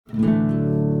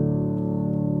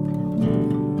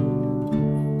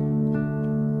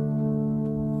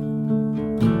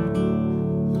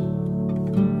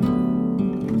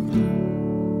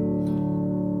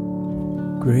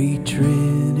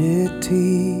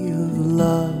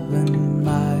love and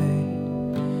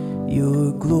might.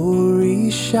 Your glory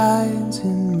shines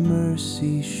in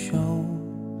mercy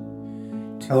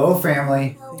shown. Hello,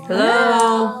 family.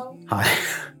 Hello. Hi.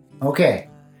 Okay.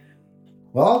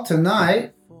 Well,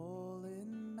 tonight,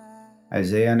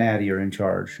 Isaiah and Addie are in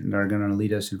charge, and they're going to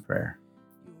lead us in prayer.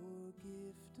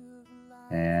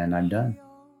 And I'm done.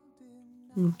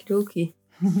 Okie dokie.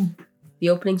 The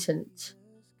opening sentence.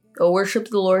 O worship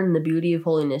the Lord in the beauty of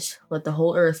holiness. Let the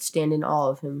whole earth stand in awe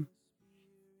of him.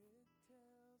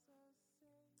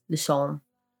 The Psalm.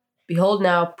 Behold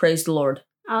now, praise the Lord.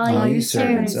 All you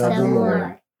servants of the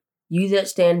Lord. You that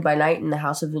stand by night in the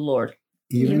house of the Lord.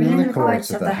 Even in the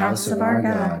courts of the house of our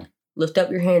God. Lift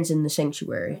up your hands in the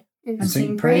sanctuary. And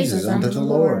sing praises unto the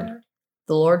Lord.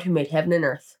 The Lord who made heaven and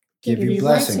earth. Give you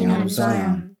blessing on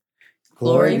Zion.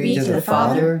 Glory be to the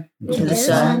Father, and to the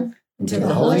Son, and to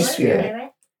the Holy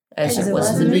Spirit, as it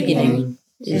was in the beginning,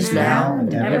 is now,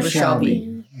 and ever shall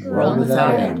be, world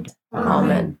without end.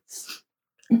 Amen.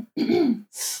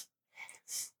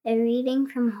 A reading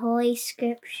from Holy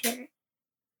Scripture.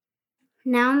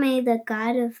 Now may the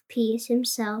God of peace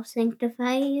himself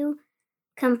sanctify you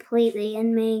completely,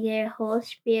 and may your whole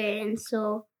spirit and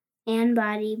soul and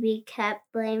body be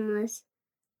kept blameless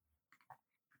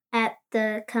at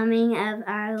the coming of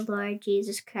our Lord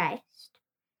Jesus Christ.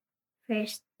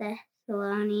 1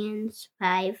 Thessalonians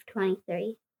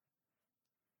 5:23.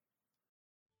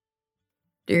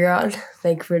 Dear God,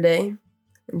 thank you for today,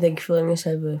 and thank you for letting us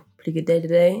have a pretty good day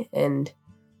today, and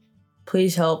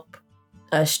please help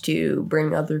us to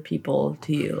bring other people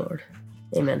to you, Lord.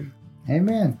 Amen.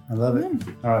 Amen. I love it.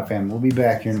 All right, fam. We'll be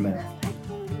back here in a minute.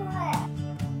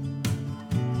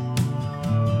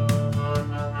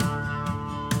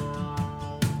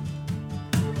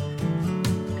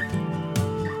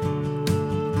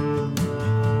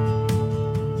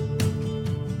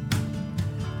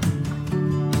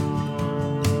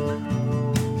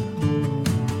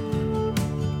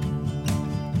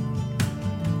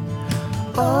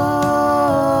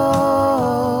 Oh,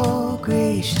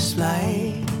 gracious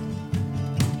light,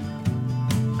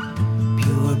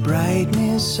 pure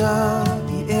brightness of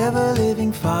the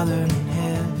ever-living Father in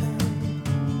heaven.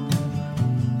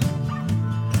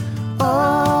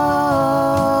 Oh,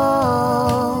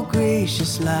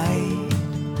 gracious light,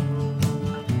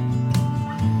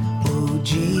 oh,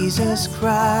 Jesus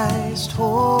Christ,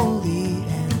 holy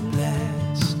and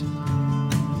blessed.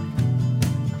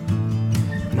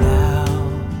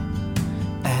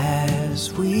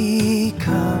 As we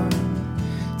come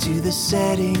to the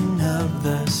setting of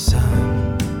the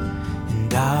sun,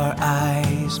 and our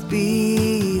eyes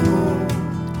behold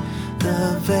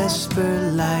the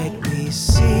vesper light, we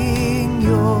sing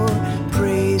your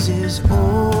praises,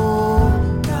 O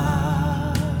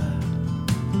God.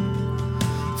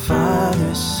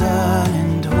 Father, Son,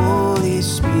 and Holy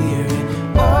Spirit,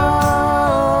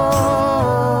 oh,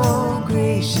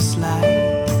 gracious light.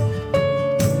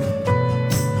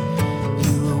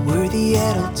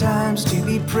 At all times to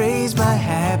be praised by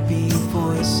happy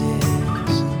voices.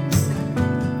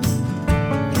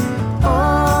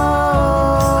 Oh,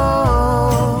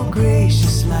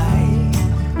 gracious light,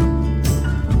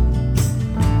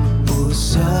 O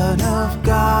Son of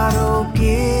God, O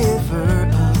Giver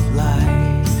of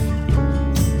life,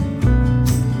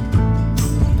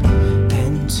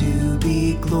 and to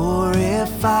be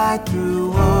glorified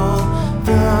through all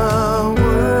the world.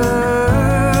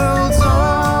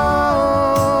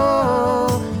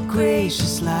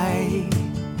 Gracious light,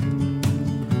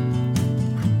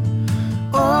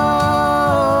 oh,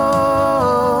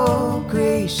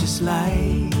 gracious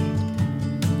light,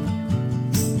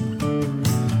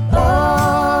 oh,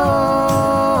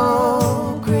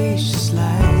 gracious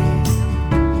light,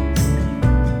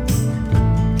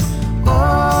 oh,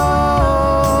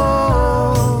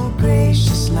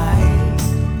 gracious light,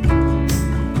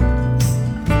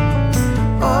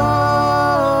 oh,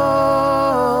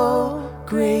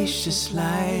 gracious light.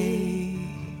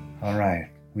 All right.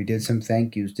 We did some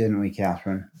thank yous, didn't we,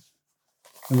 Catherine?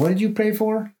 And what did you pray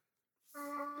for?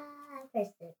 The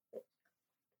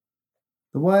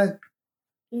what?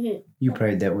 Mhm. You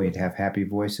prayed that we'd have happy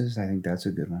voices. I think that's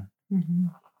a good one. Mm-hmm.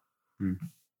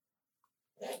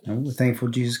 And we're thankful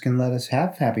Jesus can let us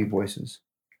have happy voices.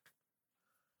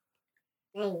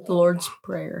 The Lord's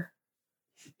Prayer.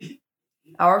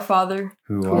 Our Father,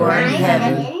 Who who art in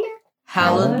heaven,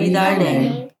 hallowed be thy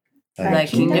name. Thy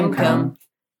kingdom come,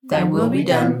 thy will be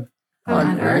done,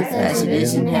 on earth as it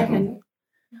is in heaven.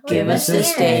 Give us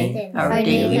this day our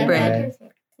daily bread,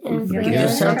 and forgive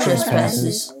us our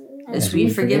trespasses, as we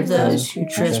forgive those who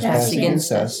trespass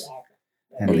against us.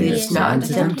 And lead us not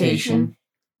into temptation,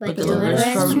 but deliver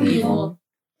us from evil.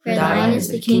 For thine is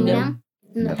the kingdom,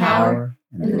 and the power,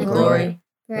 and the glory,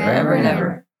 forever and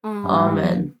ever.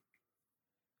 Amen.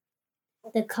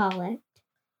 The Collect.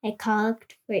 A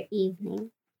collect for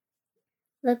evening.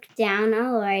 Look down,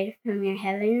 O Lord, from your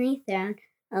heavenly throne.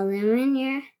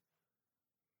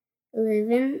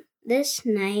 Illumine this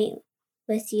night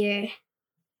with your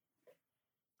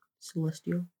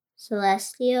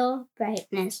celestial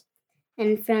brightness,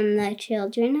 and from the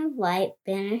children of light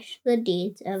banish the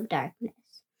deeds of darkness.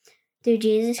 Through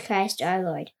Jesus Christ our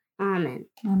Lord. Amen.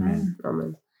 Amen.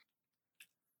 Amen.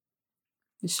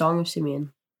 The Song of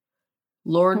Simeon.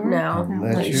 Lord, now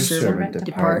let your servant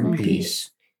depart in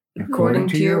peace, according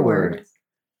to your word.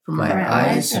 For my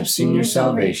eyes have seen your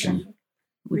salvation,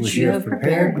 which you have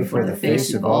prepared before the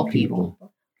face of all people,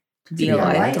 to be a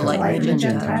light to lighten the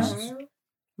Gentiles,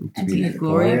 and to be the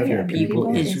glory of your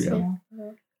people Israel.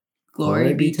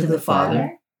 Glory be to the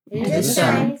Father, and to the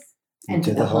Son, and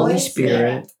to the Holy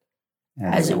Spirit,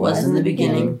 as it was in the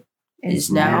beginning,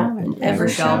 is now, and ever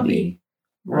shall be,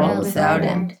 world without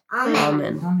end.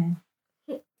 Amen.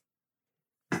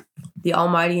 The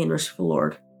Almighty and merciful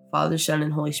Lord, Father, Son,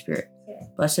 and Holy Spirit,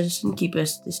 bless us and keep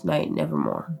us this night and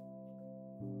evermore.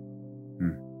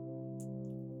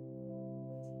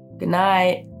 Good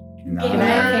night. Good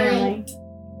night, family.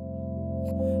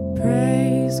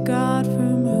 Praise God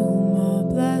from whom all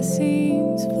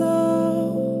blessings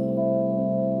flow.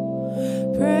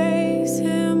 Praise